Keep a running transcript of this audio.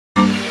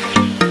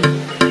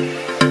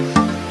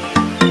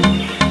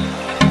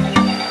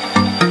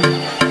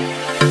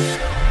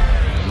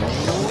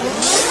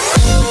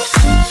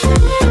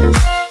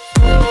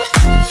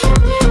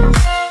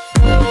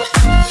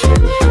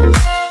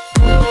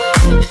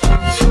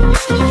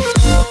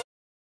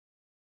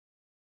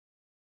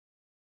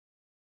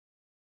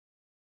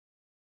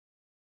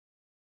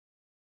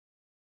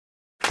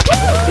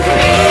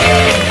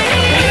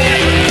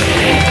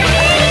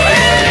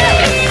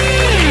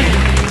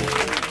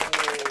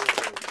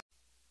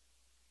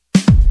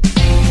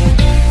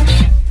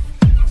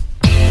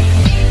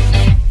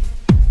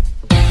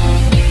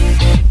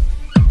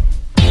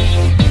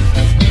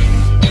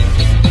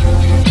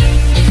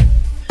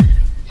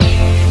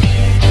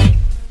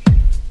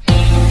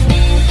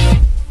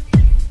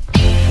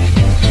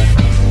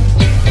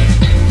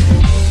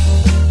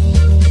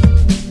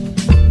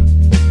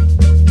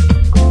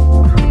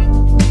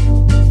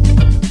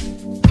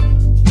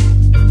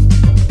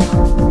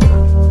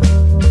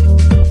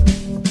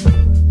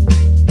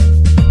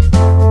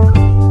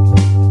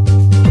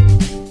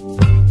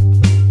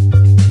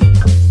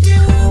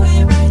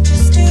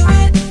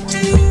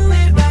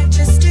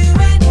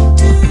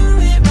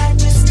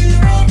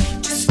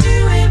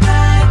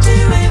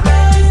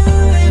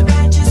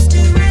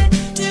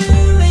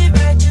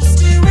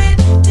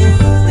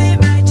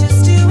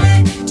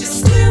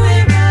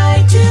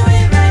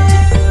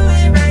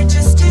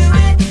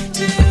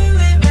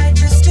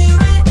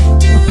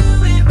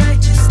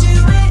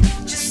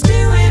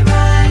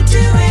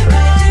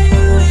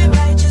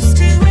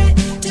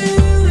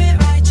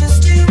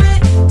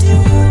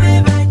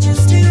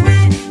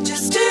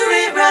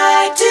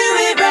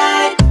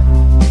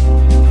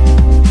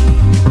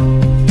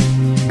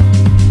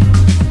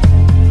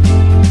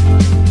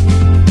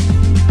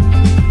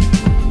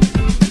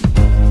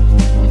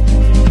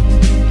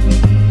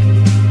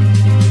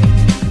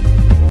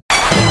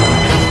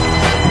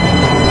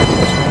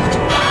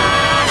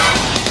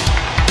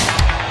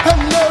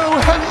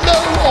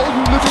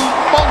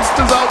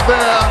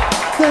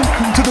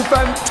Welcome to the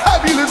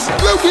fantabulous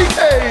Loki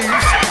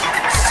Caves!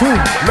 So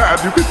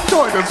glad you could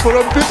join us for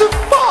a bit of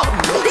fun!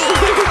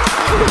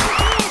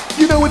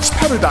 You know, it's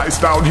paradise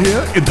down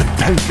here, in the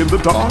dank in the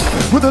dark,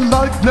 where the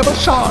light never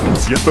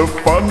shines, yet the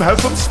fun has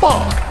some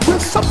spark. We're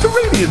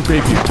subterranean,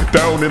 baby,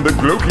 down in the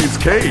Glokey's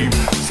cave.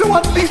 So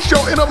unleash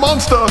your inner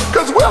monster,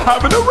 cause we're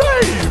having a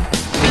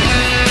rave!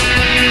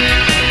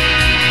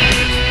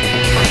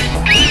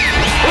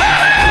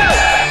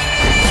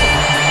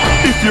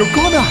 If you're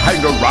gonna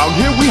hang around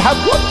here, we have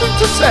one thing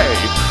to say.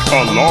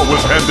 A law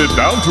was handed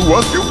down to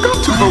us, you've got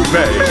to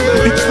obey.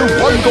 It's the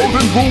one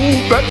golden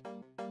rule that